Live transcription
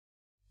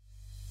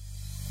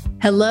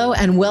Hello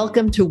and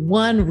welcome to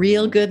One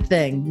Real Good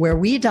Thing, where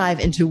we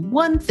dive into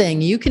one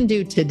thing you can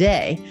do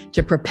today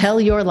to propel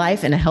your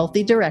life in a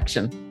healthy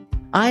direction.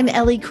 I'm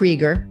Ellie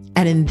Krieger,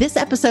 and in this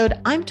episode,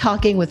 I'm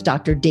talking with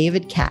Dr.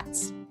 David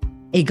Katz,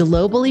 a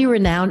globally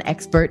renowned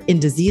expert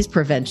in disease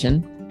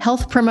prevention,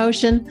 health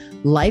promotion,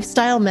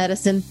 lifestyle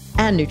medicine,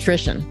 and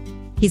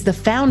nutrition. He's the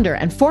founder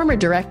and former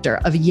director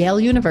of Yale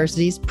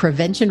University's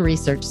Prevention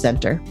Research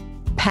Center,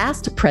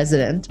 past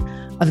president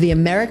of the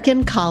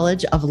American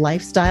College of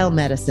Lifestyle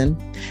Medicine,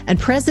 and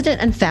president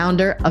and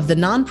founder of the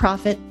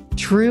nonprofit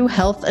True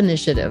Health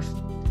Initiative.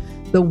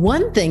 The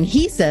one thing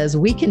he says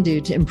we can do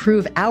to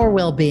improve our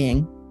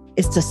well-being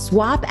is to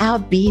swap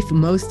out beef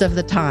most of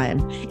the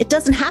time. It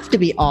doesn't have to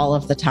be all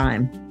of the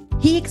time.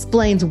 He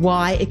explains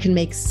why it can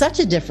make such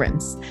a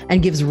difference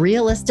and gives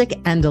realistic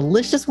and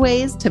delicious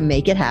ways to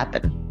make it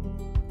happen.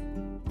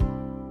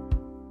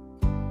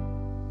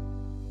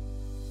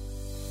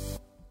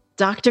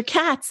 Dr.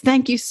 Katz,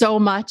 thank you so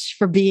much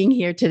for being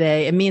here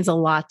today. It means a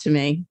lot to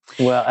me.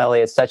 Well,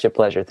 Ellie, it's such a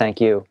pleasure.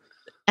 Thank you.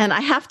 And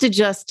I have to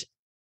just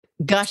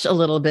gush a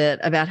little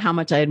bit about how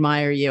much I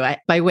admire you.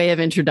 By way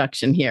of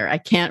introduction here, I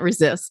can't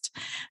resist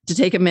to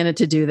take a minute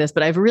to do this,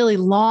 but I've really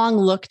long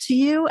looked to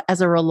you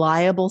as a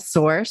reliable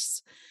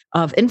source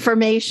of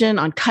information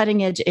on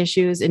cutting edge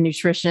issues in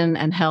nutrition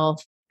and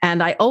health.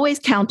 And I always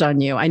count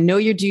on you. I know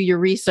you do your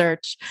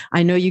research.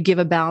 I know you give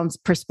a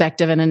balanced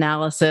perspective and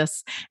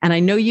analysis. And I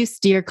know you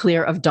steer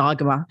clear of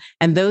dogma.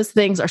 And those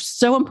things are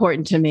so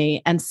important to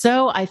me. And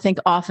so I think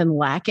often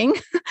lacking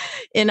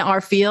in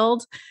our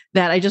field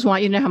that I just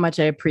want you to know how much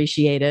I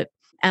appreciate it.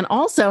 And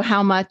also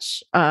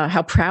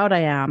how proud I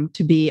am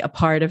to be a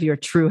part of your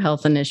True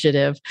Health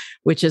Initiative,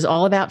 which is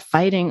all about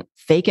fighting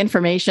fake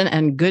information.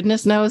 And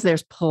goodness knows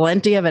there's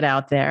plenty of it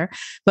out there.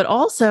 But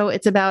also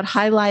it's about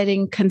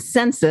highlighting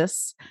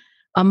consensus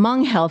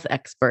among health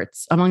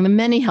experts, among the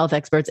many health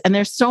experts. And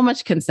there's so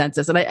much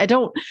consensus. And I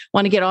don't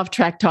want to get off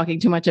track talking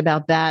too much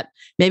about that.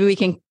 Maybe we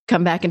can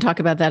come back and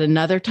talk about that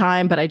another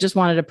time. But I just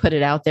wanted to put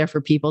it out there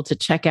for people to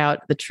check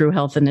out the True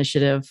Health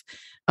Initiative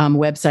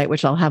website,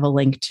 which I'll have a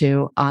link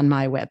to on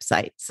my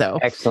website. So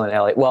excellent,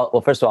 Ellie. Well,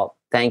 first of all,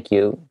 thank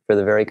you for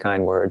the very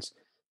kind words.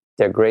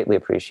 They're greatly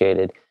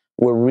appreciated.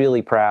 We're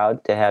really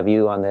proud to have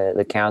you on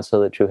the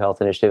Council of the True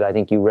Health Initiative. I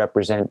think you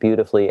represent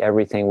beautifully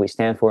everything we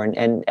stand for.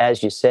 And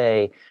as you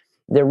say,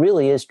 there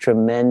really is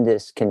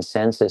tremendous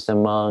consensus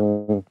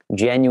among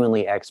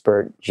genuinely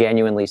expert,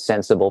 genuinely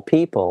sensible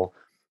people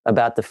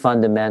about the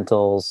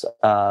fundamentals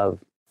of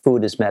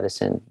food as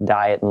medicine,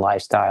 diet and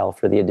lifestyle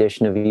for the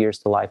addition of years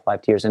to life,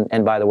 life to years.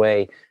 And by the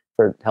way,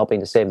 for helping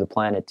to save the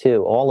planet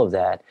too, all of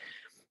that.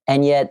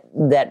 And yet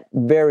that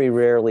very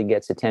rarely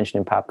gets attention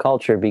in pop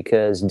culture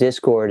because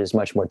discord is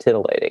much more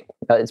tittillating.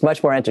 It's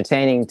much more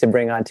entertaining to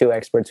bring on two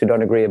experts who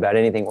don't agree about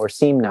anything or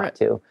seem not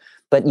to.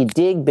 But you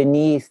dig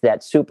beneath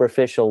that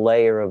superficial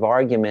layer of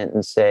argument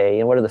and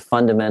say, what are the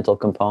fundamental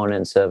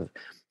components of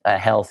a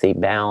healthy,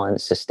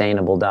 balanced,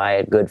 sustainable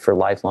diet, good for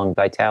lifelong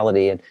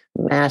vitality, and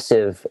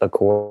massive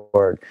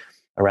accord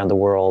around the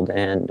world.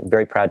 And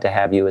very proud to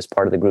have you as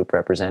part of the group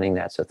representing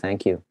that. So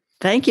thank you.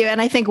 Thank you.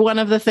 And I think one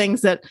of the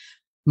things that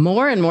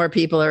more and more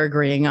people are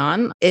agreeing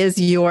on is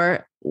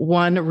your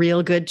one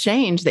real good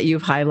change that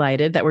you've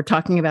highlighted that we're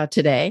talking about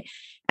today.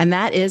 And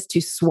that is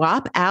to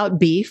swap out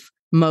beef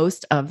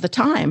most of the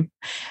time.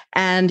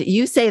 And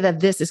you say that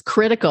this is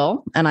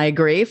critical, and I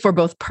agree, for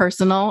both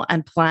personal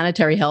and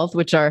planetary health,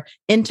 which are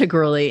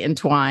integrally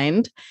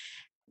entwined.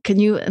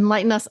 Can you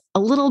enlighten us a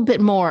little bit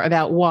more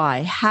about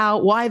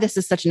why this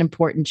is such an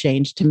important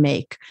change to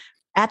make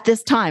at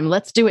this time?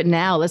 Let's do it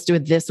now. Let's do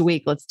it this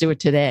week. Let's do it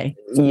today.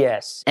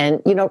 Yes.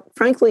 And,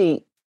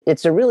 frankly,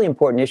 it's a really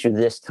important issue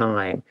this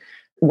time.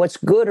 What's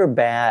good or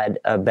bad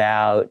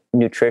about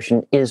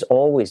nutrition is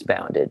always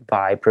bounded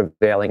by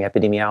prevailing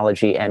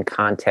epidemiology and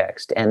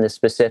context and the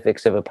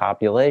specifics of a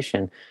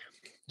population.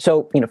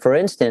 So, for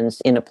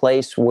instance, in a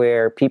place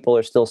where people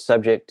are still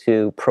subject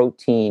to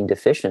protein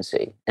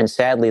deficiency, and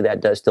sadly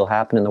that does still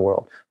happen in the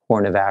world,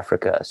 Horn of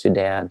Africa,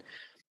 Sudan,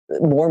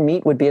 more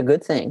meat would be a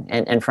good thing.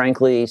 And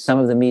frankly, some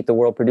of the meat the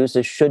world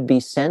produces should be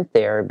sent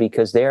there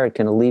because there it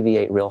can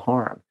alleviate real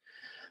harm.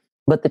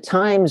 But the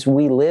times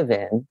we live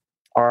in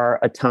are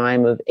a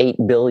time of 8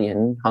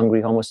 billion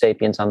hungry Homo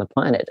sapiens on the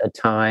planet, a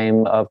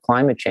time of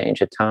climate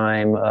change, a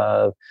time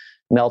of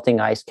melting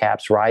ice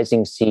caps,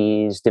 rising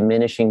seas,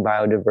 diminishing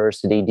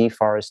biodiversity,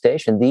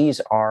 deforestation.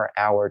 These are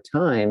our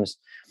times.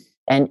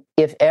 And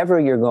if ever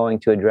you're going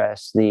to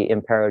address the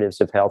imperatives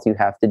of health, you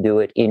have to do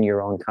it in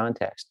your own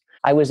context.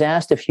 I was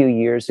asked a few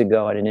years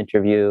ago in an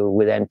interview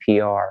with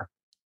NPR,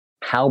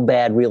 how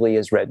bad really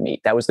is red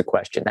meat? That was the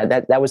question.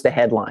 That was the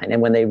headline.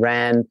 And when they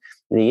ran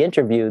the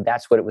interview,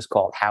 that's what it was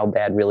called, how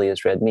bad really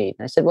is red meat?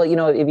 And I said, well,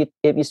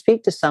 if you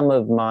speak to some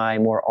of my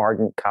more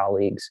ardent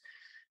colleagues,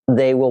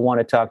 they will want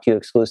to talk to you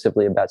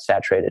exclusively about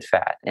saturated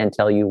fat and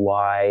tell you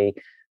why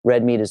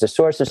red meat is a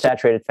source of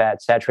saturated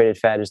fat. Saturated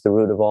fat is the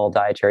root of all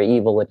dietary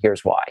evil, and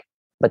here's why.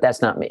 But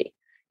that's not me.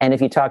 And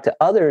if you talk to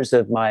others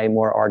of my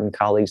more ardent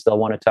colleagues, they'll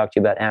want to talk to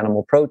you about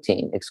animal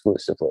protein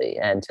exclusively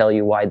and tell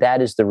you why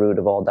that is the root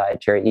of all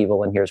dietary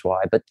evil, and here's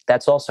why. But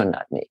that's also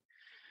not me.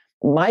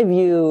 My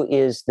view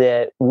is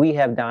that we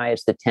have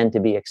diets that tend to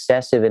be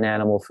excessive in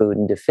animal food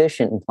and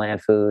deficient in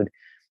plant food.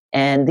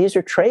 And these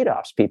are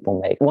trade-offs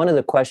people make. One of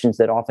the questions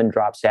that often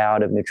drops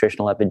out of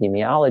nutritional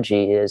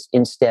epidemiology is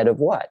instead of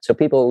what? So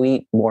people who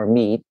eat more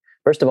meat,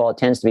 first of all, it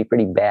tends to be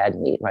pretty bad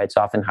meat, right? It's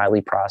often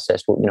highly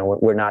processed.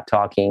 We're not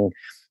talking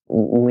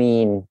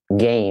lean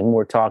game.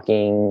 We're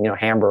talking,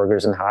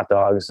 hamburgers and hot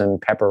dogs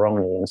and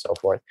pepperoni and so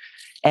forth.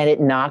 And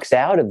it knocks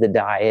out of the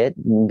diet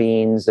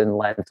beans and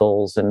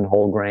lentils and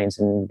whole grains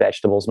and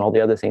vegetables and all the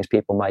other things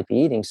people might be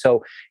eating.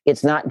 So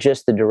it's not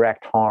just the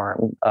direct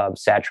harm of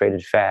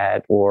saturated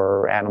fat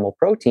or animal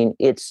protein.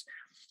 It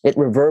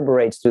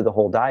reverberates through the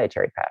whole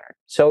dietary pattern.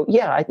 So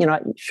yeah,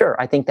 sure,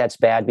 I think that's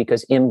bad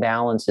because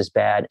imbalance is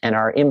bad. And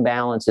our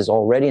imbalance is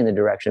already in the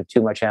direction of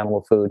too much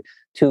animal food,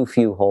 too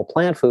few whole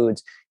plant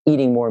foods.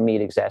 Eating more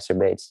meat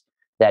exacerbates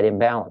that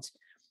imbalance.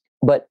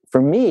 But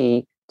for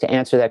me, to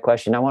answer that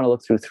question, I want to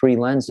look through three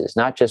lenses,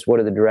 not just what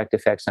are the direct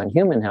effects on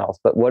human health,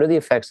 but what are the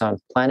effects on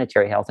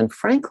planetary health? And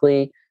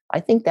frankly, I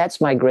think that's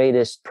my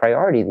greatest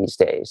priority these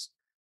days.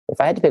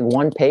 If I had to pick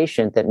one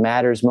patient that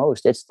matters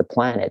most, it's the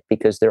planet,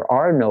 because there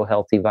are no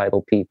healthy,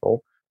 vital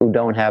people who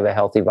don't have a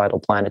healthy, vital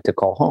planet to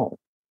call home.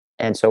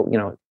 And so,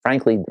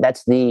 frankly,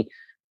 that's the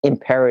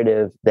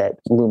imperative that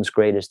looms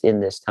greatest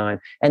in this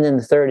time. And then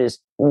the third is,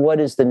 what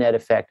is the net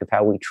effect of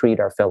how we treat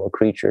our fellow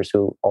creatures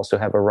who also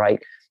have a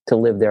right to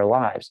live their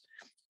lives?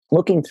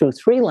 Looking through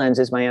three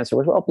lenses, my answer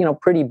was,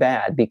 pretty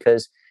bad,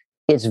 because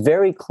it's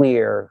very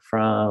clear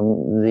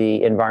from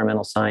the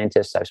environmental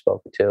scientists I've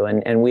spoken to,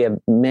 and we have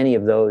many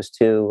of those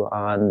too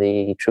on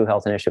the True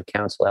Health Initiative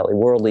Council,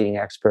 world-leading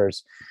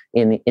experts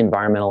in the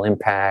environmental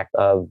impact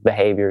of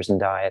behaviors and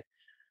diet.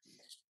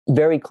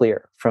 Very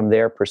clear from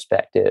their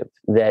perspective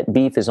that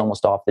beef is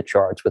almost off the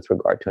charts with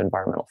regard to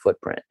environmental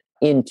footprint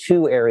in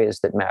two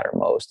areas that matter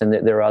most. And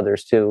there are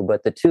others too,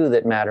 but the two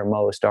that matter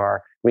most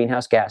are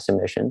greenhouse gas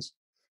emissions,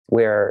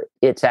 where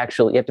it's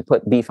actually, you have to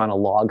put beef on a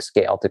log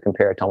scale to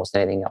compare it to almost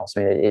anything else.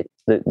 I mean,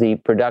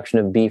 the production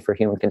of beef for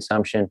human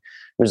consumption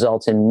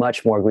results in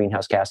much more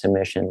greenhouse gas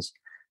emissions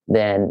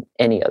than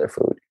any other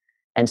food.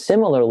 And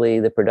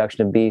similarly, the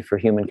production of beef for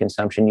human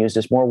consumption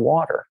uses more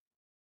water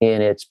in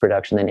its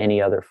production than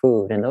any other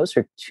food. And those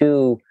are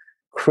two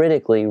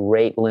critically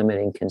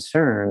rate-limiting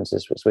concerns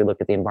as we look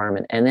at the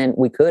environment. And then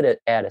we could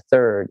add a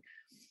third.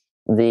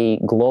 The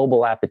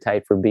global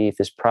appetite for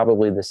beef is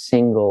probably the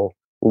single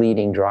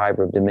leading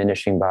driver of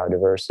diminishing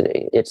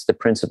biodiversity. It's the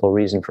principal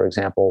reason, for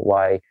example,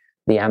 why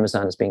the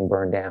Amazon is being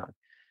burned down.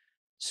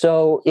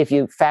 So if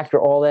you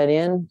factor all that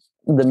in,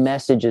 the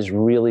message is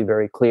really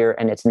very clear,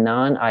 and it's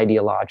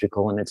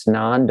non-ideological, and it's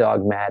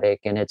non-dogmatic,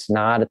 and it's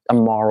not a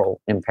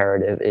moral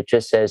imperative. It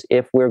just says,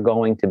 if we're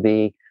going to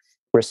be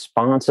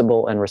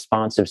responsible and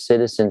responsive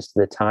citizens to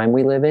the time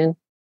we live in,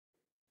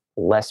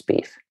 less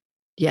beef.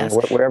 Yes.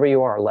 And wherever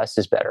you are, less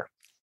is better.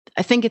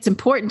 I think it's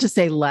important to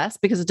say less,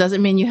 because it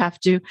doesn't mean you have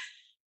to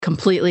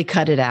completely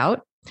cut it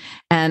out.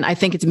 And I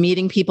think it's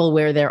meeting people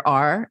where they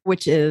are,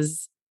 which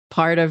is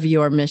part of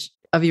your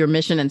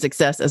mission and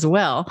success as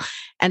well.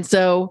 And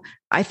so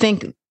I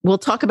think we'll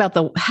talk about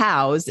the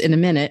hows in a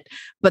minute.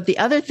 But the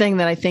other thing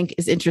that I think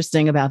is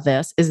interesting about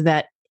this is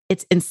that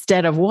it's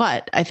instead of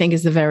what, I think,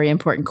 is the very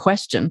important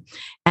question.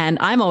 And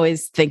I'm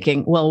always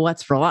thinking, well,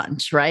 what's for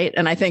lunch, right?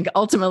 And I think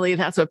ultimately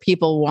that's what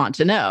people want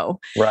to know.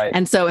 Right.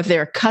 And so if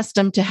they're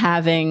accustomed to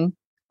having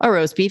a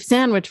roast beef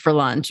sandwich for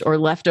lunch or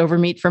leftover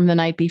meat from the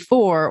night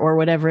before or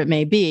whatever it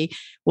may be,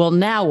 well,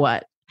 now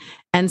what?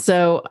 And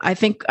so I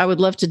think I would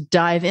love to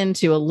dive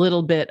into a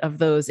little bit of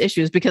those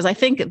issues, because I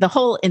think the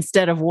whole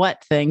instead of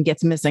what thing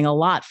gets missing a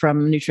lot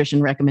from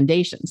nutrition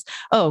recommendations.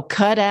 Oh,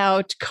 cut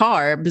out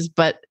carbs,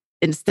 but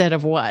instead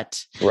of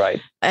what?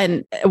 Right.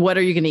 And what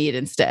are you going to eat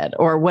instead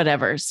or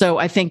whatever? So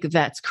I think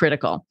that's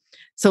critical.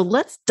 So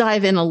let's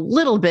dive in a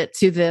little bit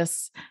to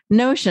this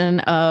notion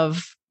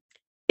of,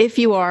 if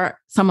you are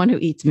someone who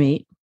eats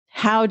meat,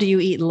 how do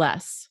you eat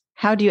less?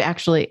 How do you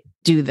actually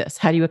do this?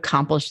 How do you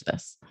accomplish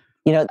this?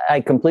 I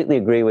completely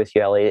agree with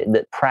you, Ellie.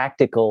 The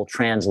practical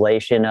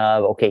translation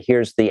of, okay,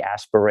 here's the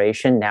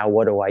aspiration. Now,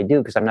 what do I do?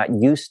 Because I'm not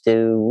used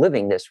to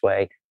living this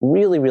way.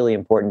 Really, really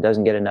important.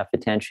 Doesn't get enough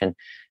attention.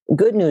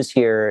 Good news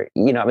here,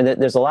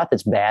 there's a lot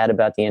that's bad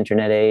about the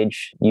internet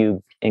age.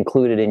 You've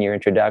included in your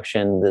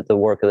introduction the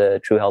work of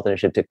the True Health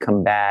Initiative to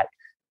combat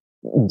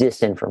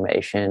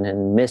disinformation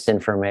and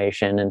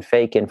misinformation and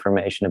fake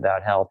information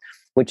about health,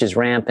 which is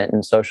rampant,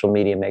 and social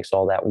media makes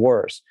all that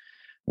worse.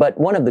 But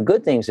one of the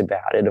good things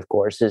about it, of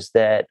course, is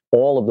that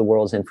all of the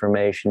world's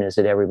information is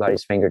at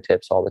everybody's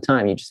fingertips all the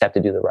time. You just have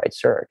to do the right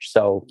search.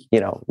 So,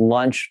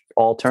 lunch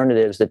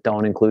alternatives that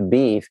don't include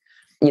beef,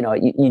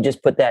 you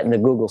just put that in the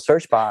Google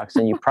search box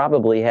and you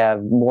probably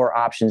have more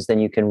options than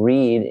you can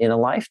read in a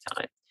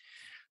lifetime.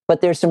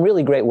 But there's some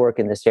really great work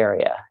in this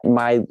area.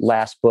 My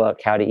last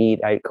book, How to Eat,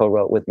 I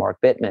co-wrote with Mark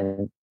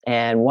Bittman.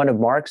 And one of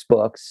Mark's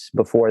books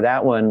before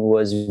that one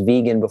was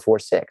Vegan Before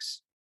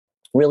 6.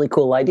 really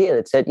cool idea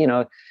that said,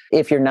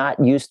 if you're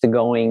not used to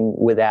going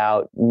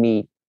without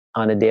meat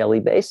on a daily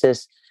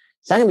basis,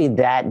 it's not going to be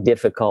that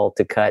difficult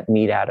to cut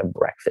meat out of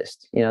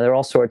breakfast. There are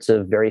all sorts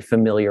of very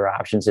familiar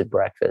options at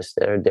breakfast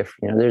that are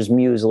different. There's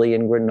muesli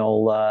and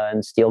granola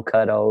and steel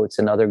cut oats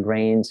and other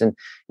grains. And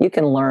you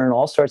can learn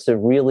all sorts of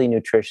really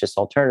nutritious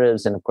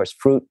alternatives. And of course,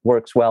 fruit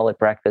works well at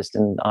breakfast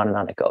and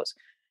on it goes.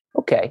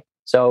 Okay.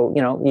 So,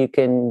 you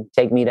can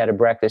take meat out of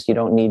breakfast. You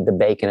don't need the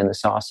bacon and the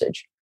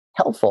sausage.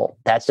 Helpful.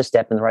 That's a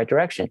step in the right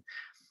direction.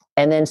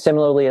 And then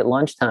similarly at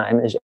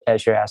lunchtime,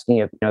 as you're asking,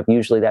 if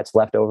usually that's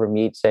leftover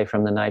meat, say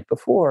from the night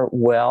before.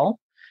 Well,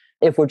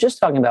 if we're just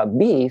talking about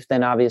beef,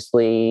 then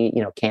obviously,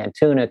 canned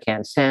tuna,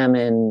 canned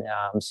salmon,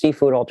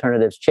 seafood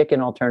alternatives,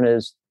 chicken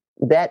alternatives,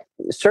 that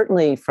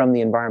certainly from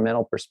the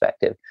environmental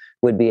perspective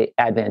would be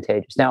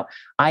advantageous. Now,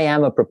 I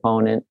am a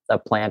proponent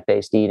of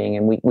plant-based eating,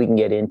 and we can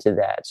get into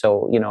that.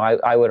 So,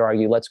 I would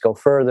argue, let's go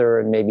further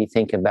and maybe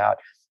think about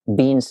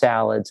bean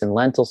salads and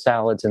lentil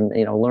salads and,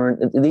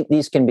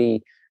 these can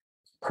be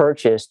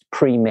purchased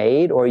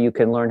pre-made, or you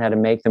can learn how to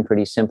make them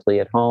pretty simply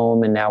at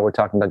home. And now we're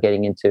talking about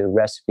getting into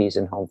recipes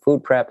and home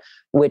food prep,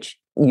 which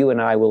you and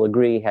I will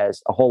agree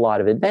has a whole lot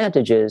of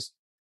advantages,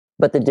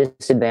 but the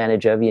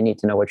disadvantage of you need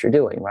to know what you're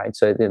doing, right?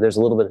 So there's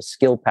a little bit of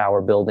skill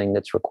power building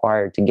that's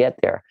required to get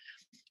there.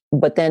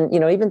 But then,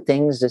 even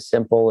things as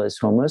simple as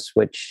hummus,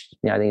 which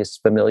I think is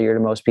familiar to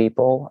most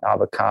people,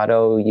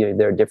 avocado,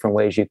 there are different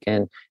ways you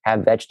can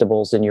have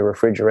vegetables in your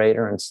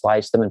refrigerator and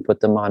slice them and put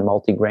them on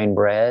multigrain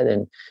bread,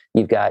 and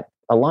you've got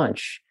a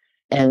lunch.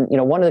 And,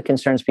 one of the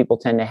concerns people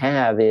tend to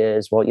have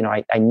is, well,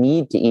 I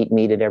need to eat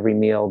meat at every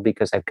meal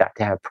because I've got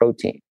to have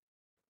protein.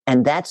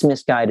 And that's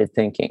misguided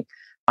thinking.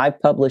 I've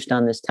published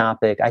on this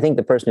topic. I think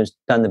the person who's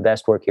done the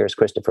best work here is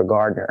Christopher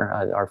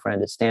Gardner, our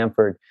friend at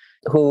Stanford,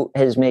 who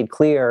has made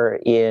clear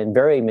in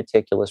very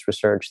meticulous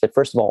research that,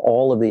 first of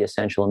all of the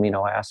essential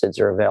amino acids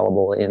are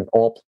available in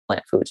all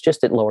plant foods,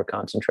 just at lower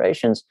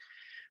concentrations.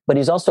 But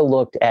he's also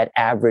looked at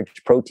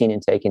average protein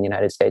intake in the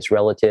United States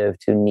relative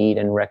to need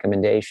and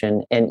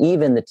recommendation. And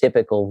even the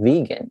typical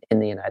vegan in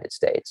the United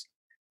States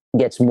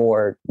gets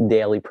more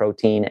daily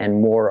protein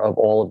and more of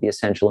all of the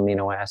essential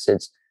amino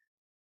acids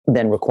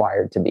than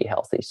required to be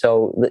healthy.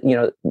 So,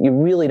 you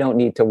really don't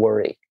need to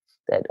worry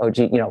that,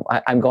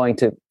 I'm going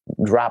to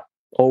drop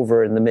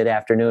over in the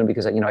mid-afternoon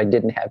because, I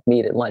didn't have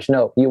meat at lunch.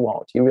 No, you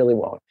won't. You really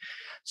won't.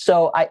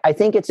 So I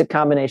think it's a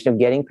combination of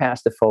getting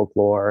past the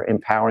folklore,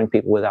 empowering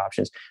people with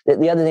options.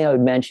 The other thing I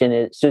would mention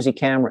is Susie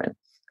Cameron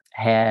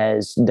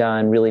has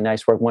done really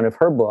nice work. One of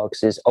her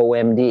books is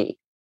OMD,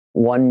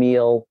 1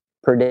 meal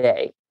per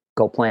day,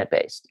 go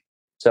plant-based.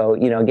 So,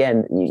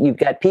 again, you've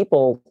got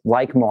people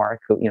like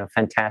Mark, who,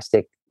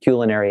 fantastic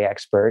culinary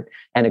expert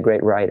and a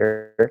great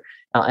writer,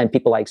 and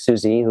people like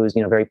Susie, who's,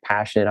 very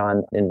passionate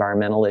on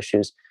environmental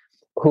issues,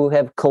 who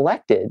have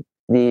collected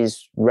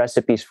these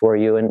recipes for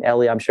you. And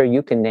Ellie, I'm sure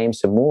you can name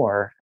some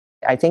more.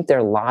 I think there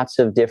are lots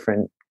of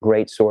different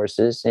great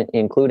sources,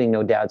 including,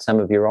 no doubt, some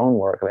of your own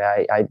work.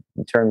 I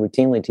turn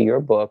routinely to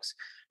your books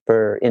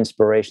for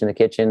inspiration in the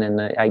kitchen,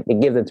 and I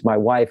give them to my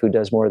wife, who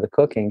does more of the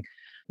cooking.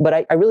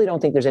 But I really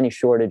don't think there's any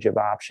shortage of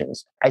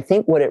options. I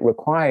think what it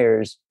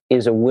requires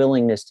is a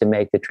willingness to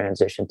make the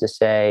transition, to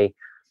say,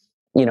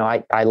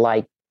 I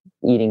like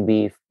eating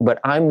beef, but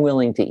I'm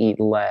willing to eat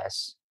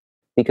less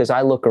because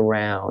I look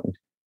around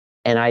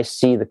and I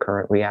see the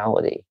current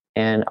reality.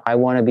 And I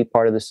want to be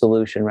part of the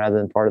solution rather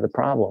than part of the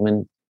problem.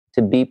 And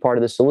to be part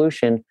of the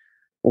solution,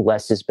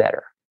 less is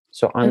better.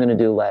 So I'm going to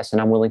do less,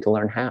 and I'm willing to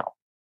learn how.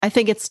 I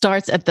think it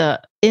starts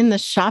in the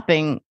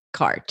shopping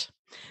cart.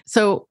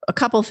 So a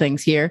couple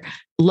things here.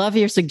 Love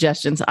your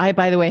suggestions. I,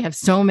 by the way, have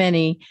so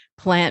many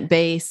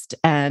plant-based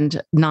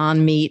and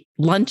non-meat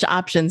lunch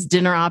options,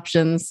 dinner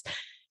options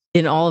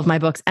in all of my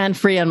books, and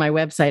free on my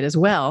website as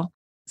well.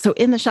 So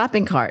in the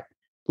shopping cart,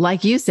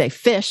 like you say,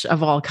 fish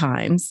of all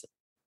kinds,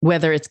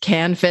 whether it's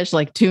canned fish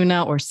like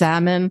tuna or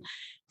salmon,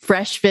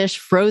 fresh fish,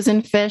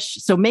 frozen fish.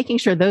 So making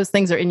sure those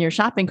things are in your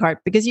shopping cart,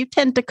 because you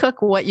tend to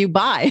cook what you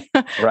buy,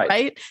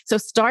 right? So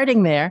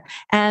starting there.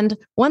 And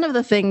one of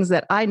the things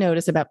that I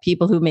notice about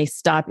people who may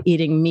stop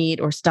eating meat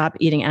or stop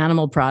eating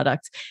animal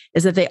products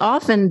is that they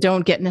often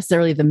don't get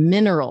necessarily the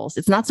minerals.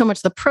 It's not so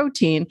much the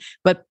protein,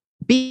 but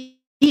beef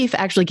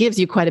actually gives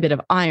you quite a bit of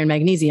iron,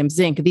 magnesium,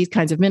 zinc, these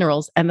kinds of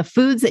minerals. And the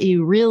foods that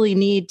you really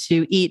need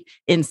to eat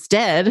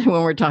instead,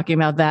 when we're talking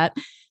about that,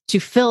 to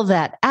fill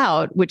that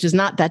out, which is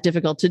not that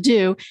difficult to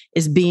do,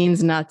 is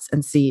beans, nuts,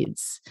 and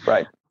seeds.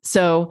 Right.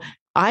 So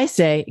I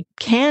say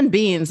canned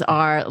beans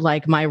are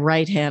like my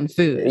right-hand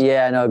food.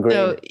 Yeah, no, agreed.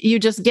 So you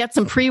just get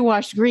some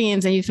pre-washed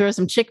greens and you throw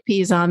some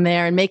chickpeas on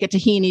there and make a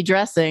tahini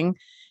dressing,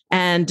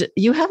 and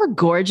you have a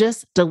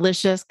gorgeous,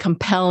 delicious,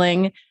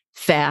 compelling,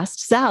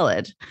 fast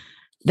salad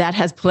that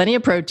has plenty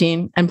of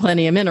protein and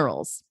plenty of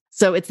minerals.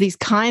 So it's these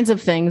kinds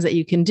of things that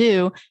you can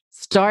do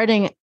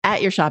starting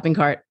at your shopping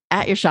cart,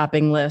 at your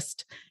shopping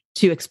list,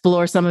 to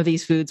explore some of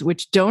these foods,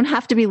 which don't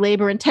have to be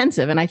labor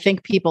intensive. And I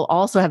think people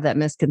also have that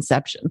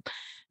misconception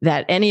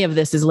that any of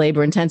this is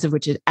labor intensive,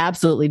 which it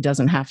absolutely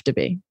doesn't have to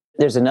be.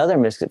 There's another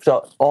misconception.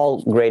 So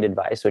all great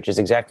advice, which is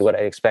exactly what I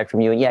expect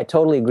from you. And yeah, I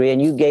totally agree.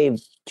 And you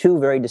gave two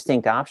very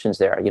distinct options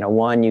there.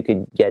 One, you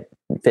could get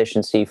fish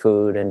and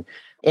seafood,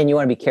 and you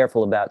want to be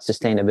careful about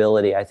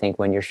sustainability, I think,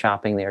 when you're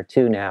shopping there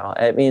too now.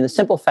 I mean, the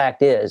simple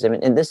fact is,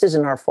 and this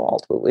isn't our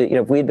fault.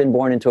 If we'd been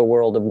born into a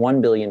world of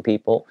 1 billion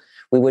people,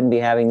 we wouldn't be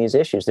having these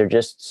issues. There are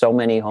just so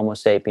many Homo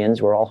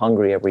sapiens. We're all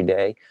hungry every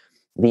day.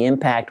 The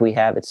impact we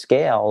have at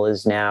scale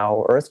is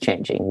now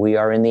earth-changing. We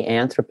are in the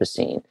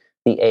Anthropocene,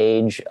 the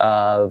age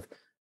of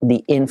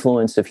the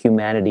influence of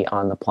humanity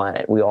on the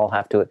planet. We all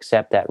have to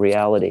accept that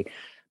reality.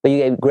 But you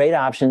gave great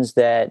options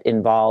that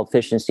involve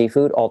fish and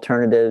seafood,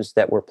 alternatives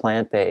that were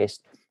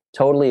plant-based.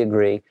 Totally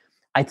agree.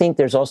 I think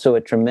there's also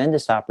a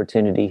tremendous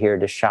opportunity here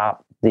to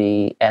shop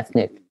the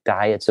ethnic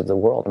diets of the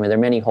world. I mean, there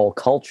are many whole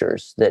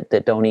cultures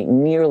that don't eat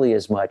nearly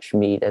as much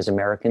meat as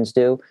Americans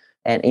do,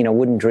 and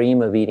wouldn't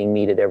dream of eating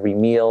meat at every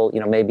meal.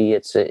 Maybe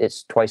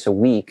it's twice a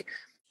week,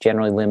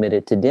 generally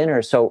limited to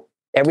dinner. So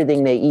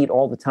everything they eat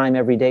all the time,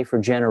 every day for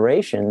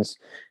generations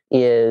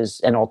is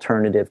an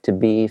alternative to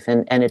beef.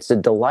 And it's a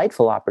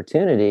delightful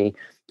opportunity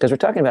because we're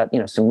talking about,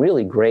 some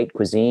really great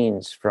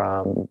cuisines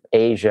from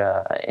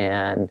Asia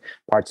and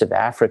parts of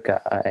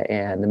Africa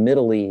and the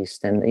Middle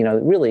East. And,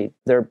 really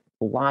there are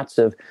lots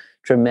of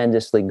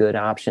tremendously good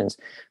options.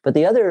 But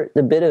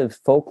the bit of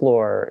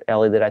folklore,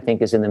 Ellie, that I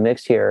think is in the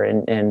mix here,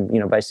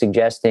 and by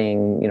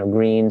suggesting,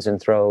 greens and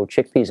throw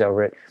chickpeas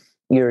over it,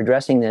 you're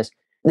addressing this.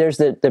 There's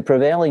the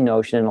prevailing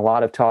notion and a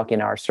lot of talk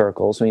in our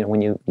circles,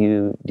 when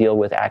you deal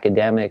with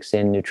academics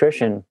in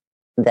nutrition,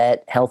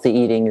 that healthy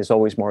eating is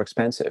always more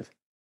expensive.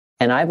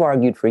 And I've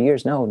argued for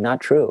years, no,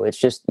 not true. It's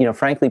just,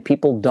 frankly,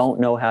 people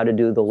don't know how to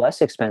do the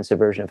less expensive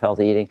version of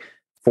healthy eating.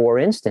 For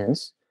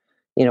instance,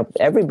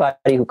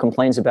 everybody who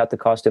complains about the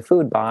cost of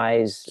food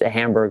buys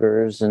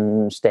hamburgers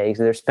and steaks.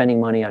 They're spending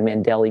money on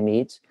deli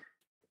meats.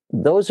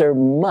 Those are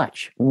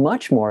much,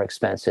 much more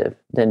expensive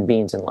than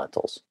beans and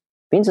lentils.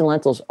 Beans and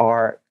lentils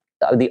are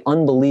the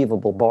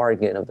unbelievable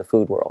bargain of the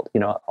food world,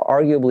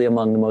 arguably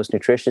among the most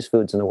nutritious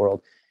foods in the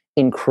world,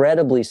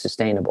 incredibly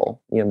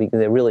sustainable, because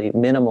they're really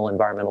minimal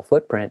environmental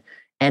footprint.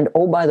 And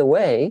oh, by the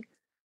way,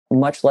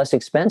 much less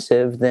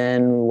expensive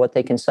than what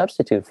they can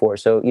substitute for.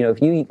 So,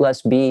 if you eat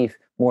less beef,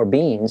 more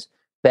beans,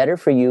 better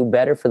for you,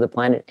 better for the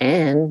planet,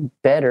 and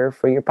better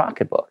for your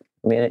pocketbook.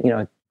 I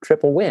mean,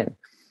 triple win.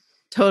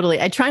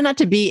 Totally. I try not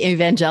to be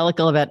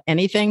evangelical about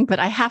anything, but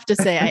I have to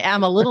say I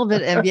am a little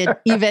bit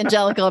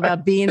evangelical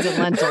about beans and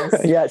lentils.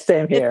 Yeah,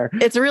 same here.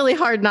 It's really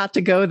hard not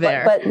to go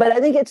there. But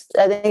I think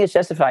it's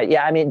justified.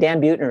 Yeah, I mean,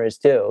 Dan Buettner is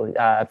too.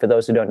 For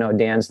those who don't know,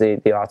 Dan's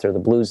the author of the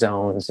Blue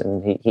Zones,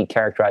 and he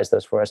characterized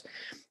those for us.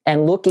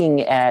 And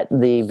looking at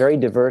the very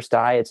diverse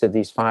diets of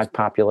these 5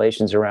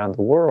 populations around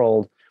the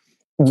world,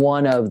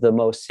 one of the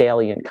most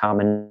salient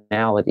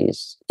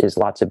commonalities is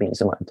lots of beans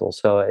and lentils.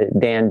 So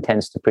Dan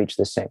tends to preach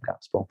the same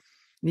gospel.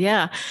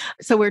 Yeah.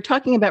 So we're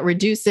talking about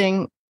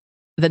reducing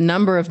the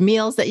number of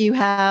meals that you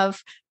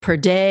have per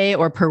day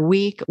or per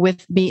week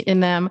with meat in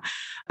them.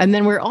 And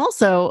then we're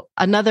also,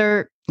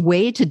 another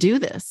way to do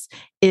this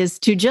is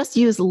to just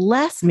use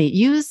less meat,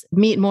 use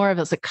meat more of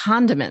as a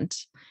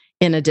condiment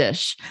in a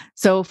dish.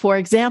 So for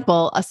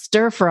example, a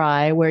stir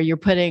fry where you're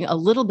putting a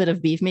little bit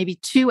of beef, maybe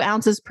 2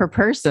 ounces per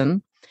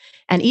person,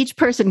 and each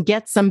person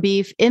gets some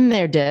beef in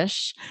their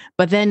dish.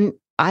 But then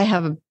I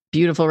have a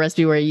beautiful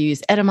recipe where you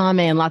use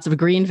edamame and lots of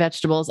green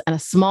vegetables and a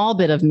small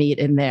bit of meat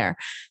in there.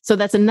 So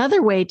that's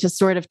another way to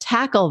sort of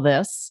tackle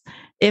this.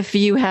 If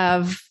you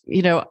have,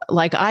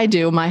 like I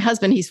do, my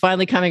husband, he's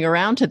finally coming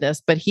around to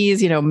this, but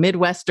he's,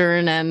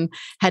 Midwestern and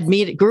had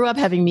meat, grew up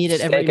having meat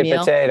at every meal.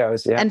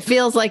 Potatoes, yeah. And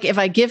feels like if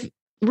I give,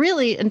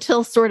 really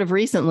until sort of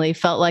recently,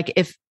 felt like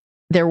if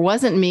there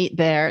wasn't meat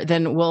there,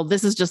 then, well,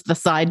 this is just the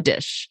side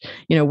dish.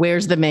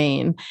 Where's the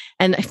main?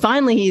 And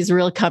finally, he's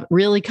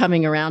really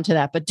coming around to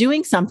that. But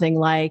doing something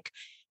like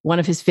one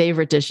of his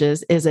favorite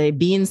dishes is a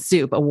bean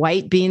soup, a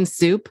white bean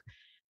soup.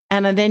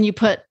 And then you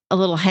put a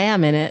little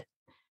ham in it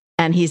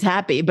and he's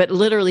happy. But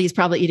literally, he's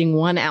probably eating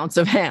 1 ounce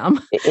of ham.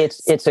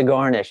 It's a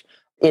garnish.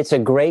 It's a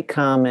great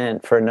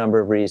comment for a number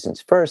of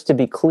reasons. First, to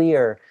be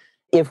clear,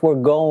 if we're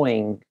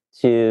going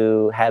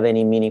to have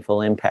any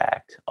meaningful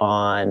impact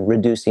on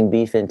reducing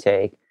beef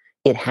intake,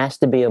 it has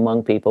to be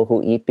among people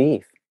who eat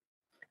beef.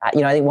 I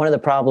think one of the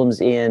problems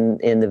in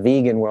the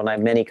vegan world, I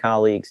have many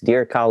colleagues,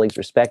 dear colleagues,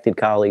 respected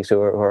colleagues who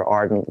are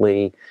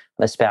ardently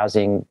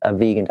espousing a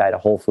vegan diet, a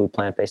whole food,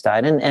 plant-based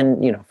diet.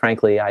 And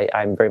frankly,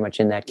 I'm very much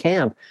in that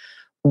camp.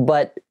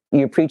 But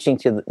you're preaching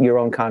to your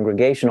own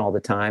congregation all the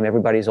time.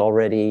 Everybody's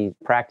already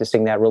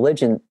practicing that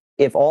religion.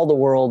 If all the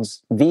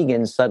world's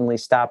vegans suddenly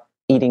stop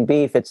eating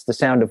beef, it's the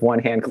sound of one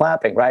hand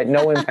clapping, right?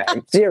 No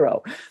impact,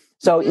 zero.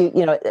 So,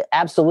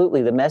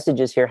 absolutely, the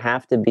messages here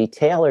have to be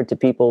tailored to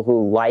people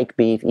who like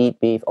beef, eat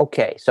beef.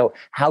 Okay, so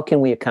how can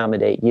we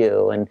accommodate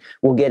you? And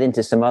we'll get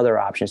into some other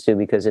options too,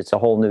 because it's a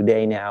whole new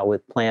day now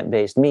with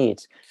plant-based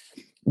meats.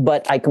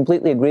 But I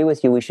completely agree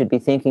with you. We should be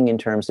thinking in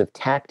terms of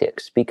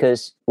tactics,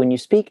 because when you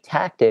speak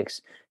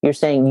tactics, you're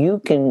saying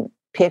you can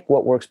pick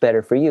what works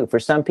better for you. For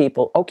some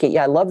people, okay,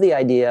 yeah, I love the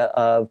idea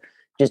of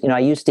just, I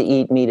used to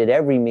eat meat at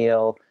every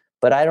meal,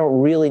 but I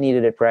don't really need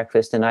it at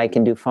breakfast and I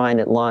can do fine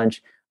at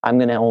lunch. I'm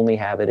going to only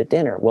have it at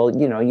dinner. Well,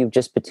 you've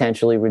just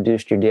potentially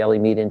reduced your daily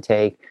meat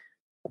intake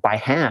by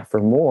half or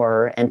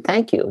more. And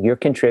thank you. You're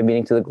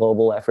contributing to the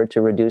global effort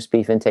to reduce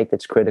beef intake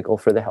that's critical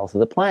for the health of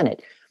the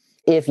planet.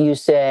 If you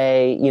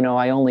say,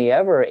 I only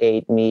ever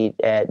ate meat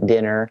at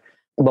dinner,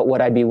 but what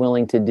I'd be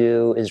willing to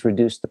do is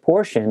reduce the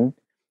portion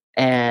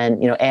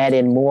and, add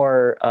in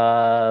more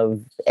of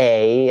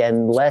A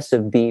and less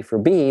of B for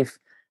beef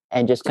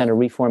and just kind of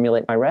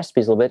reformulate my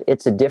recipes a little bit.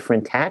 It's a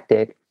different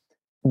tactic,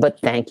 but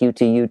thank you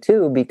to you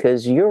too,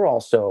 because you're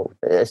also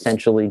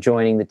essentially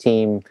joining the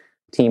team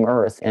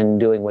Earth and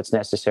doing what's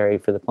necessary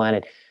for the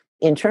planet.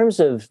 In terms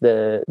of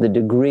the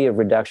degree of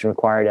reduction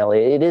required,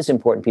 Elliot, it is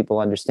important people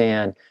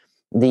understand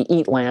the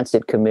Eat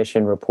Lancet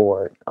Commission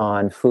report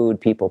on food,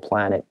 people,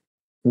 planet.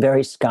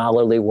 Very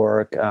scholarly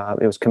work.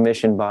 It was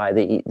commissioned by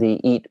the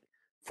Eat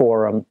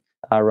Forum,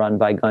 run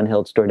by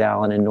Gunhild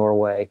Stordalen in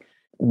Norway,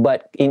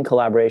 but in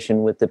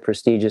collaboration with the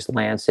prestigious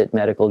Lancet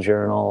Medical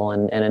Journal,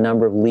 and a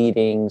number of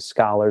leading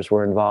scholars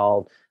were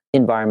involved,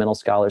 environmental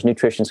scholars,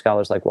 nutrition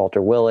scholars like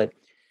Walter Willett.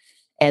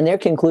 And their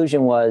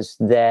conclusion was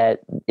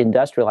that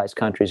industrialized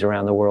countries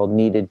around the world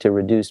needed to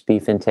reduce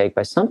beef intake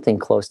by something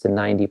close to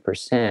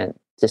 90%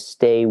 to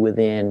stay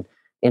within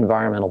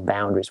environmental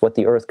boundaries, what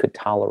the earth could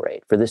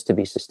tolerate for this to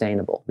be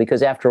sustainable.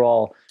 Because after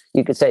all,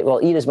 you could say, well,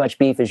 eat as much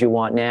beef as you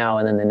want now,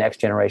 and then the next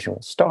generation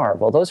will starve.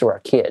 Well, those are our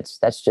kids.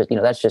 That's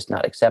just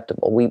not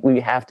acceptable. We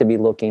have to be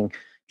looking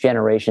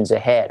generations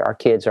ahead, our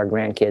kids, our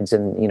grandkids,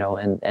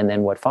 and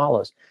then what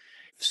follows.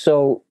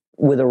 So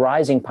with a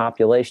rising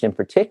population in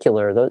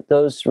particular,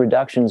 those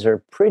reductions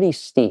are pretty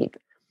steep.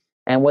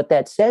 And what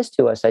that says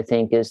to us, I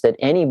think, is that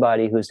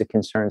anybody who's a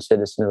concerned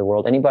citizen of the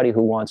world, anybody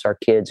who wants our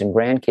kids and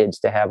grandkids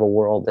to have a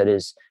world that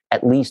is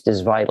at least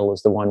as vital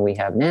as the one we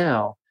have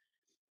now,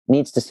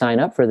 needs to sign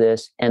up for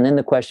this. And then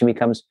the question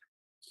becomes,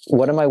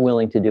 what am I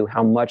willing to do?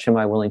 How much am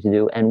I willing to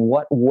do? And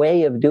what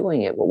way of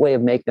doing it? What way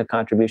of making a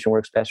contribution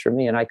works best for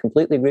me? And I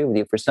completely agree with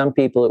you. For some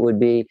people, it would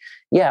be,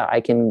 yeah,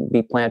 I can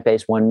be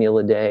plant-based one meal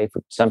a day.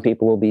 For some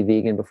people will be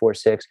vegan before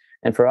 6.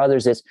 And for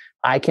others, it's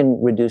I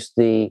can reduce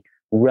the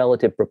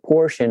relative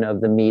proportion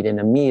of the meat in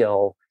a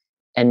meal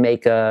and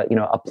make a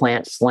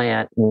plant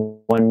slant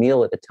one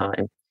meal at a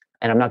time.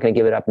 And I'm not going to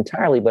give it up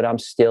entirely, but I'm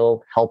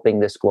still helping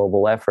this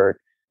global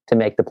effort to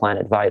make the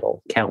planet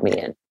vital. Count me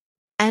in.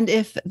 And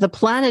if the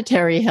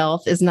planetary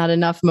health is not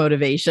enough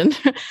motivation,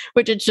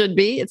 which it should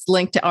be, it's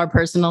linked to our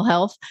personal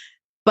health,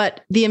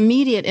 but the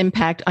immediate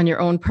impact on your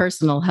own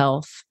personal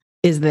health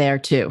is there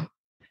too.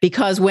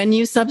 Because when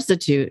you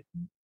substitute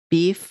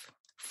beef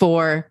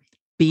for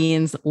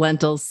beans,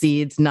 lentils,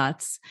 seeds,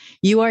 nuts,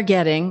 you are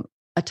getting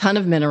a ton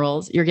of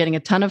minerals, you're getting a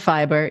ton of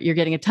fiber, you're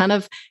getting a ton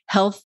of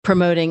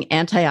health-promoting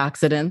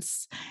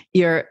antioxidants,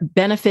 you're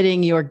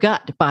benefiting your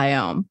gut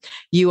biome,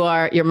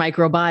 your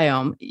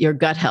microbiome, your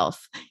gut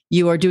health.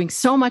 You are doing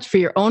so much for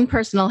your own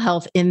personal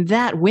health in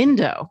that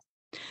window.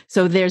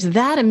 So there's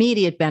that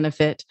immediate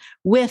benefit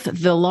with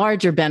the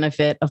larger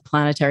benefit of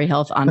planetary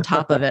health on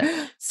top of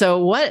it.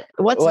 So what's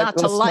not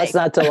to like? What's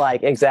not to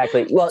like?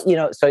 Exactly. Well,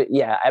 so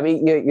yeah, I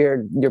mean,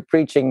 you're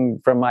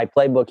preaching from my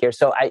playbook here.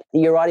 So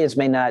your audience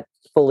may not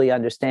fully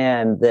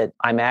understand that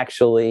I'm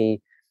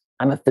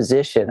a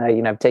physician.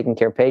 I've taken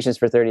care of patients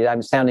for 30 years.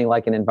 I'm sounding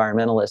like an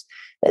environmentalist.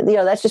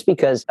 That's just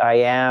because I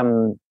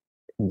am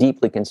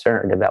deeply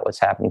concerned about what's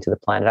happening to the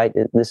planet.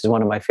 This is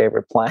one of my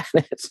favorite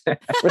planets.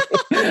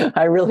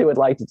 I really would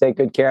like to take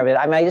good care of it.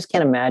 I mean, I just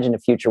can't imagine a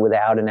future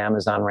without an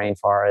Amazon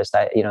rainforest.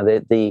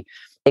 The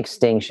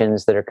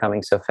extinctions that are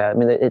coming so fast. I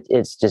mean,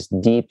 it's just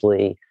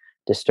deeply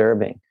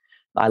disturbing.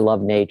 I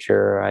love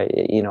nature.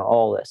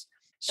 All this.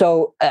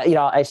 So,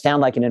 I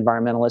sound like an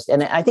environmentalist,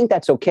 and I think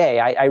that's okay.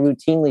 I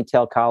routinely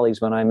tell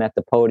colleagues when I'm at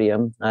the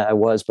podium, I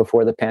was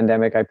before the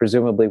pandemic, I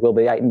presumably will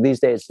be. These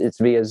days it's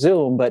via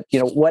Zoom, but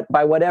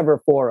by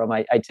whatever forum,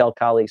 I tell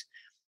colleagues,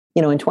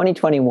 in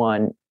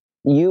 2021,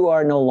 you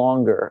are no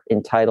longer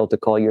entitled to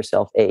call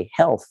yourself a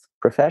health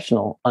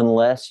professional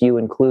unless you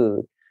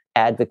include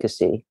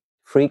advocacy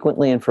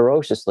frequently and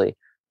ferociously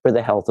for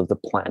the health of the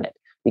planet,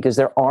 because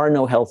there are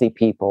no healthy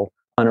people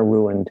on a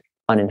ruined,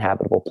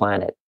 uninhabitable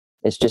planet.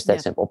 It's just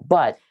that simple.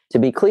 But to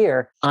be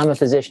clear, I'm a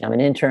physician. I'm an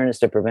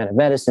internist, a preventive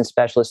medicine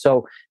specialist.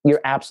 So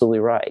you're absolutely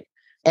right.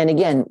 And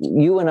again,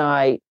 you and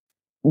I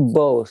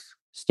both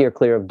steer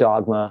clear of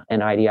dogma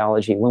and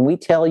ideology. When we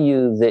tell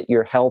you that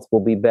your health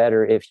will be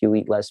better if you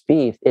eat less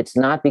beef, it's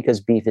not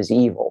because beef is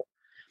evil.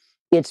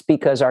 It's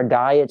because our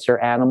diets are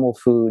animal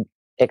food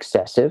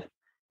excessive,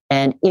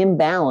 and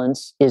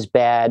imbalance is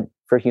bad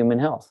for human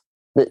health.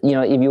 If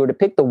you were to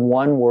pick the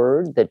one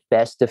word that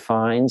best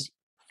defines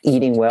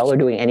eating well or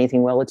doing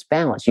anything well, it's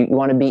balance. You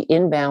want to be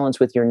in balance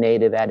with your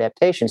native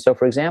adaptations. So,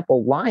 for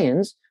example,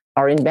 lions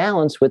are in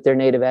balance with their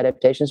native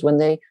adaptations when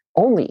they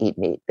only eat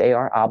meat. They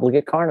are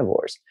obligate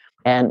carnivores.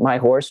 And my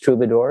horse,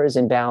 Troubadour, is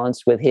in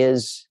balance with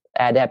his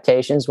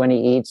adaptations when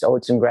he eats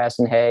oats and grass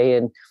and hay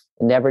and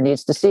never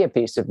needs to see a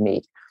piece of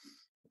meat.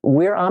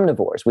 We're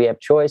omnivores. We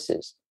have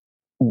choices.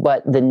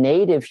 But the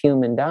native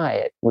human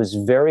diet was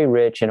very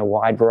rich in a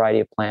wide variety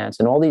of plants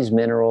and all these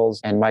minerals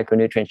and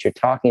micronutrients you're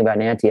talking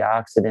about, and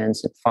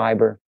antioxidants and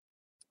fiber.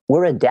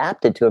 We're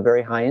adapted to a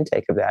very high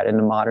intake of that, and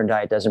the modern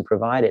diet doesn't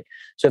provide it.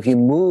 So if you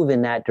move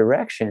in that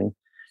direction,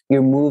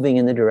 you're moving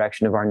in the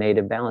direction of our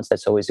native balance.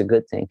 That's always a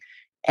good thing.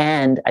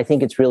 And I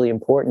think it's really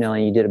important,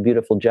 Ellen, you did a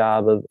beautiful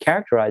job of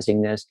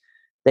characterizing this,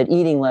 that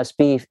eating less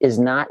beef is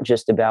not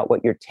just about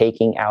what you're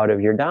taking out of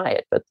your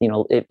diet, but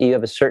if you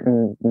have a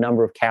certain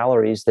number of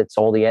calories, that's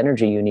all the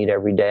energy you need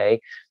every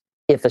day.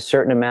 If a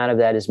certain amount of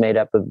that is made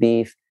up of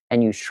beef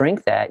and you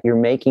shrink that, you're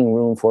making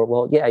room for,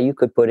 well, yeah, you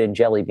could put in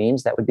jelly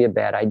beans. That would be a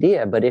bad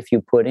idea. But if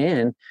you put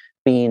in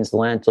beans,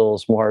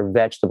 lentils, more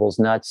vegetables,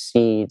 nuts,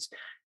 seeds,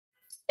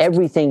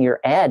 everything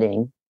you're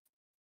adding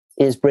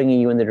is bringing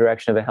you in the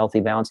direction of a healthy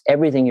balance.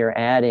 Everything you're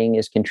adding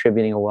is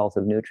contributing a wealth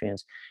of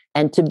nutrients.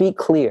 And to be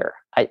clear,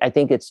 I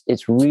think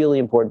it's really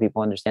important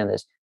people understand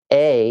this.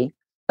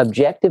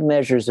 Objective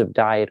measures of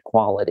diet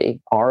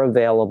quality are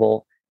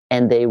available,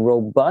 and they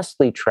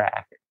robustly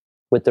track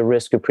with the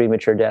risk of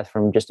premature death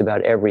from just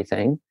about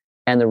everything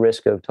and the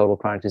risk of total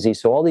chronic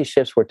disease. So all these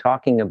shifts we're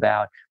talking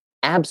about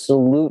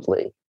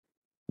absolutely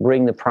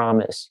bring the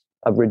promise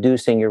of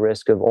reducing your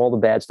risk of all the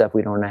bad stuff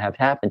we don't want to have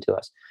happen to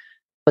us.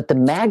 But the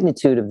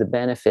magnitude of the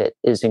benefit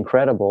is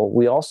incredible.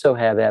 We also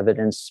have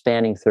evidence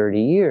spanning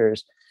 30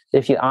 years that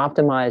if you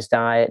optimize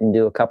diet and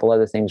do a couple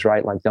other things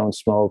right, like don't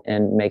smoke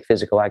and make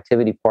physical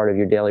activity part of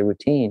your daily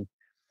routine,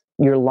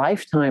 your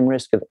lifetime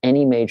risk of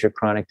any major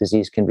chronic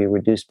disease can be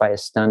reduced by a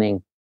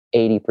stunning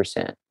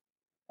 80%.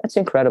 That's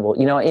incredible.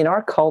 In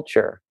our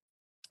culture,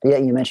 yeah,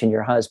 you mentioned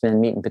your husband,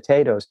 meat and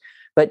potatoes,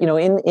 but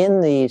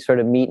in the sort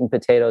of meat and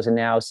potatoes and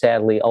now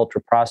sadly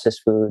ultra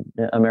processed food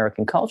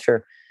American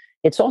culture,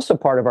 it's also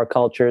part of our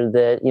culture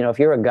that, if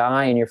you're a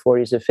guy in your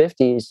 40s or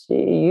 50s,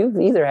 you've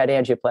either had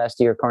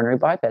angioplasty or coronary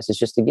bypass. It's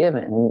just a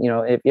given.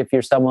 And, if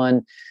you're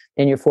someone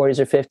in your 40s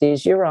or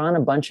 50s, you're on a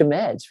bunch of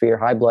meds for your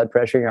high blood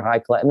pressure, your high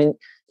cholesterol. I mean,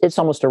 it's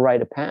almost a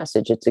rite of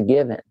passage. It's a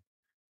given.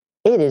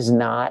 It is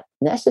not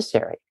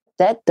necessary.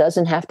 That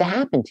doesn't have to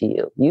happen to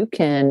you. You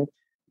can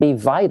be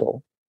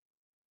vital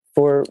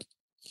for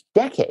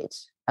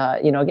decades.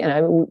 Again,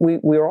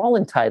 we're all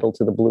entitled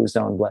to the blue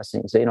zone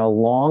blessings,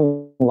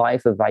 long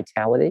life of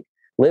vitality,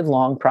 live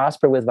long,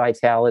 prosper with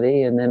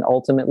vitality, and then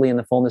ultimately in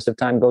the fullness of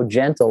time, go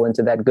gentle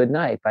into that good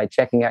night by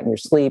checking out in your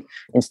sleep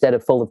instead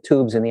of full of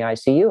tubes in the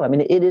ICU. I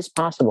mean, it is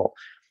possible.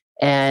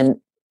 And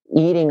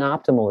eating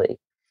optimally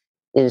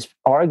is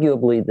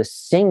arguably the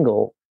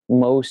single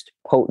most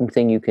potent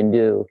thing you can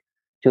do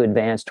to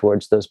advance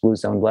towards those blue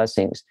zone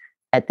blessings.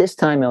 At this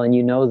time, Ellen,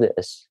 you know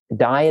this,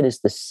 diet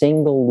is the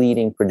single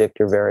leading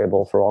predictor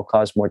variable for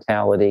all-cause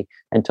mortality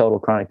and total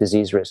chronic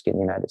disease risk in the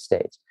United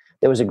States.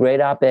 There was a great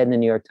op-ed in the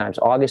New York Times,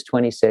 August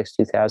 26,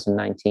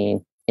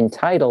 2019,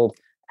 entitled,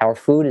 "Our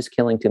Food is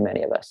Killing Too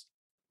Many of Us."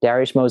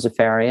 Darius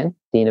Mozaffarian,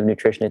 Dean of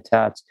Nutrition at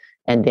Katz,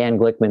 and Dan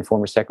Glickman,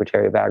 former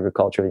Secretary of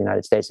Agriculture of the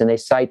United States. And they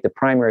cite the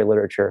primary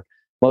literature,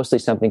 mostly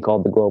something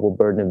called the Global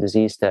Burden of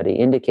Disease Study,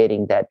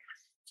 indicating that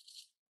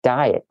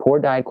diet, poor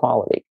diet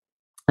quality,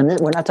 and then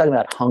we're not talking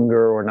about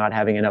hunger or not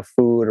having enough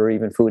food or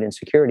even food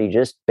insecurity,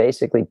 just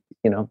basically,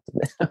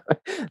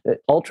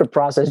 ultra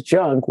processed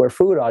junk where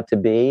food ought to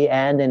be,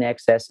 and in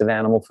excess of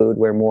animal food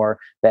where more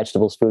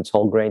vegetables, fruits,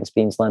 whole grains,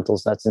 beans,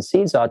 lentils, nuts, and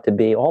seeds ought to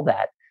be, all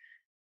that.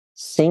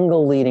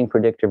 Single leading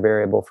predictor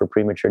variable for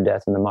premature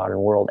death in the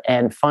modern world.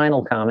 And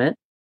final comment,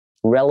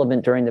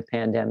 relevant during the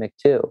pandemic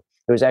too.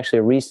 There was actually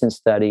a recent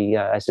study,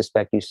 I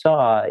suspect you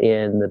saw,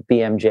 in the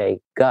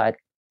BMJ Gut,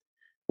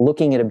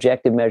 looking at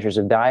objective measures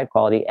of diet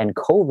quality and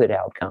COVID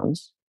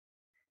outcomes,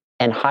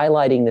 and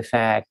highlighting the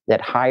fact that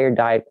higher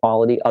diet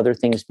quality, other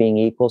things being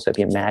equal, so if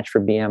you match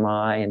for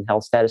BMI and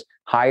health status,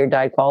 higher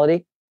diet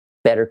quality,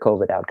 better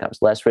COVID outcomes,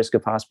 less risk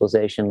of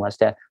hospitalization, less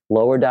death,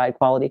 lower diet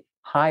quality,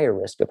 higher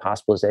risk of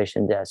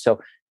hospitalization, death. So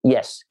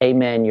yes,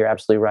 amen, you're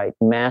absolutely right.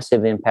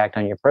 Massive impact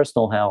on your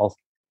personal health.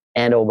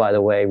 And oh, by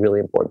the way, really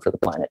important for the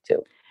planet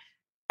too.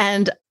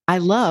 And I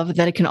love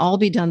that it can all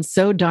be done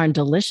so darn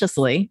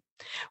deliciously,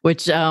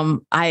 which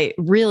I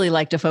really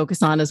like to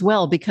focus on as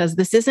well, because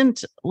this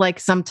isn't like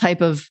some type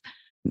of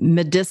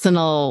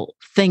medicinal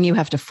thing you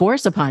have to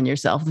force upon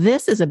yourself.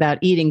 This is about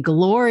eating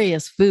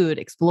glorious food,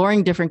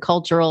 exploring different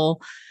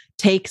cultural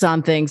takes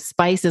on things,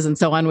 spices and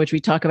so on, which we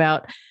talk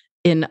about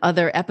in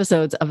other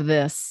episodes of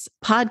this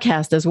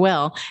podcast as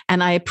well.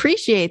 And I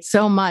appreciate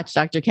so much,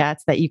 Dr.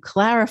 Katz, that you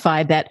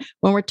clarified that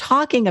when we're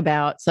talking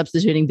about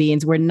substituting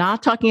beans, we're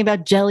not talking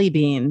about jelly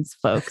beans,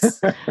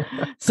 folks.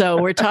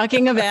 So we're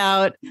talking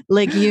about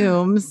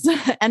legumes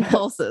and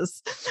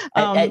pulses.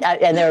 And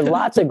there are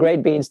lots of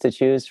great beans to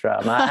choose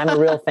from. I'm a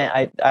real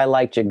fan. I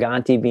like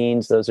gigante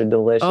beans. Those are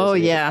delicious. Oh,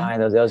 yeah.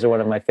 Those are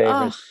one of my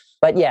favorites. Oh.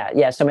 But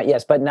yes,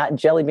 but not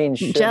jelly beans.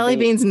 Jelly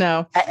beans,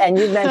 no. And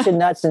you mentioned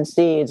nuts and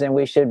seeds, and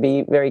we should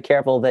be very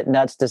careful that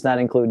nuts does not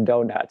include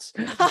donuts.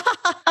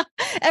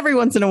 Every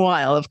once in a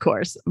while, of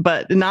course,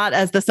 but not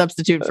as the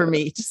substitute for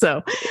meat.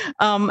 So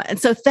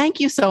thank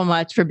you so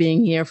much for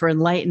being here, for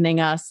enlightening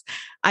us.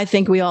 I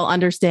think we all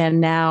understand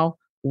now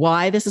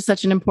why this is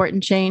such an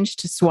important change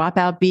to swap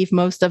out beef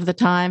most of the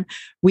time.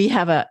 We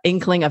have an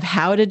inkling of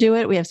how to do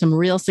it. We have some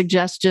real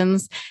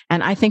suggestions,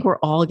 and I think we're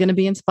all going to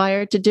be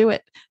inspired to do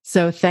it.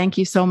 So thank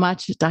you so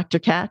much, Dr.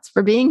 Katz,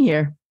 for being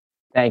here.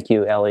 Thank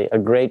you, Ellie. A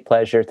great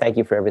pleasure. Thank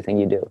you for everything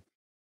you do.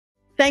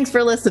 Thanks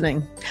for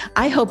listening.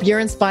 I hope you're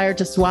inspired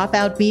to swap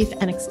out beef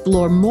and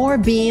explore more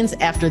beans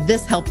after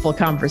this helpful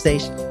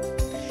conversation.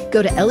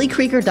 Go to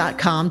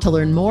elliekrieger.com to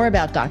learn more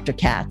about Dr.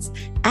 Katz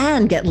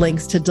and get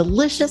links to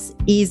delicious,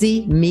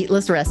 easy,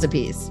 meatless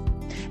recipes.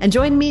 And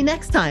join me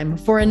next time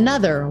for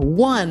another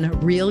One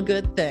Real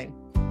Good Thing.